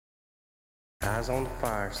Eyes on the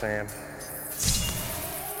fire, Sam.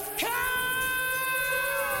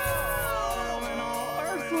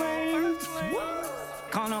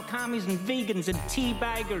 Calling all commies and vegans and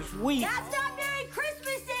teabaggers weak. That's not very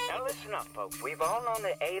Christmassy! Now listen up, folks. We've all known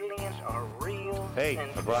that aliens are real. Hey,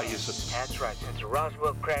 I brought you some... That's right, since the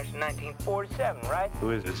Roswell crash in 1947, right?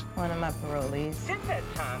 Who is this? One of my parolees. Since that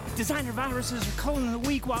time... Designer viruses are calling the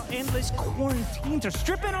weak while endless quarantines are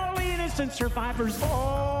stripping all the innocent survivors.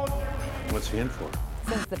 Oh! What's he in for?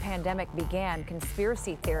 Since the pandemic began,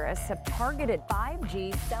 conspiracy theorists have targeted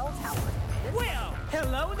 5G cell towers. Well,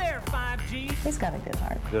 hello there, 5G. He's got a good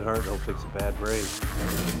heart. Good heart don't fix a bad brain.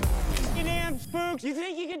 You damn spooks. You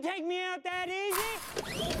think you can take me out that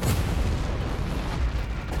easy?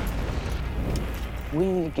 We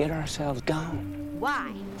need to get ourselves gone.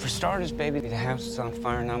 Why? For starters, baby, the house is on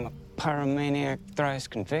fire and I'm a pyromaniac thrice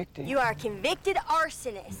convicted. You are a convicted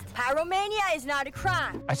arsonist. Pyromania is not a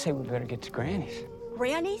crime. I'd say we better get to Granny's.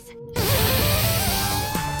 Granny's?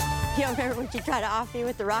 You don't remember when she tried to off me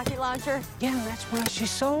with the rocket launcher? Yeah, that's why she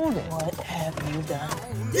sold it. What have you done?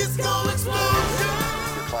 Disco explosion!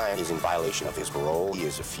 Your client is in violation of his parole. He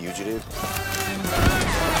is a fugitive.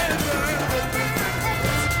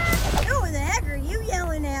 Who the heck are you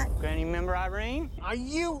yelling at? Granny, remember Irene? Are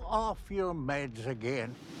you off your meds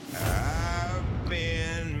again? I've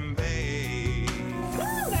been paid.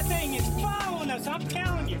 That thing is following us, I'm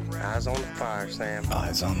telling you. Eyes on the fire, Sam.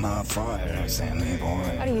 Eyes on the fire, Sammy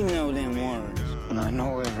boy. How do you know them words? And I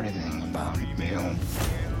know everything about you.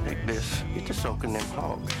 Like this. Get to soaking them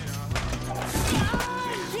hogs. Oh,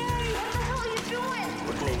 Jerry, what the hell are you doing?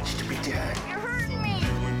 What needs to be done? You're hurting me.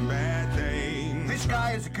 This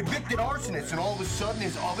guy is a convicted arsonist, and all of a sudden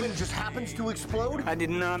his oven just happens to explode? I did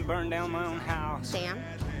not burn down my own house. Sam,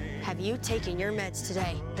 have you taken your meds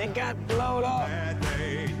today? They got blowed up.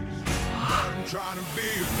 I'm trying to be a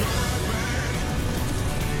good man.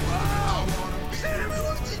 Sammy,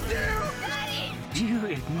 what'd you do? Daddy! You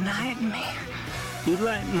ignite me. You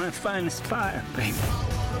light my finest fire, baby.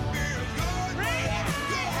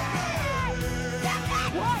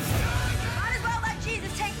 What? Might as well let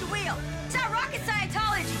Jesus take the wheel. It's not rocket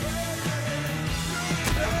Scientology.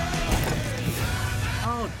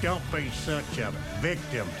 Oh, don't be such a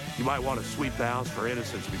victim. You might want to sweep the house for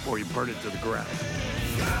innocence before you burn it to the ground.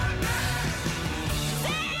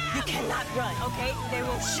 You cannot run, okay? They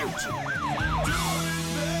will shoot you.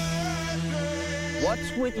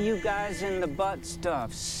 What's with you guys in the butt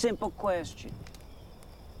stuff? Simple question.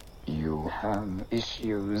 You have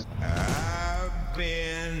issues. I've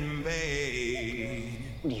been paid.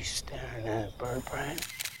 What are you staring at, bird brain?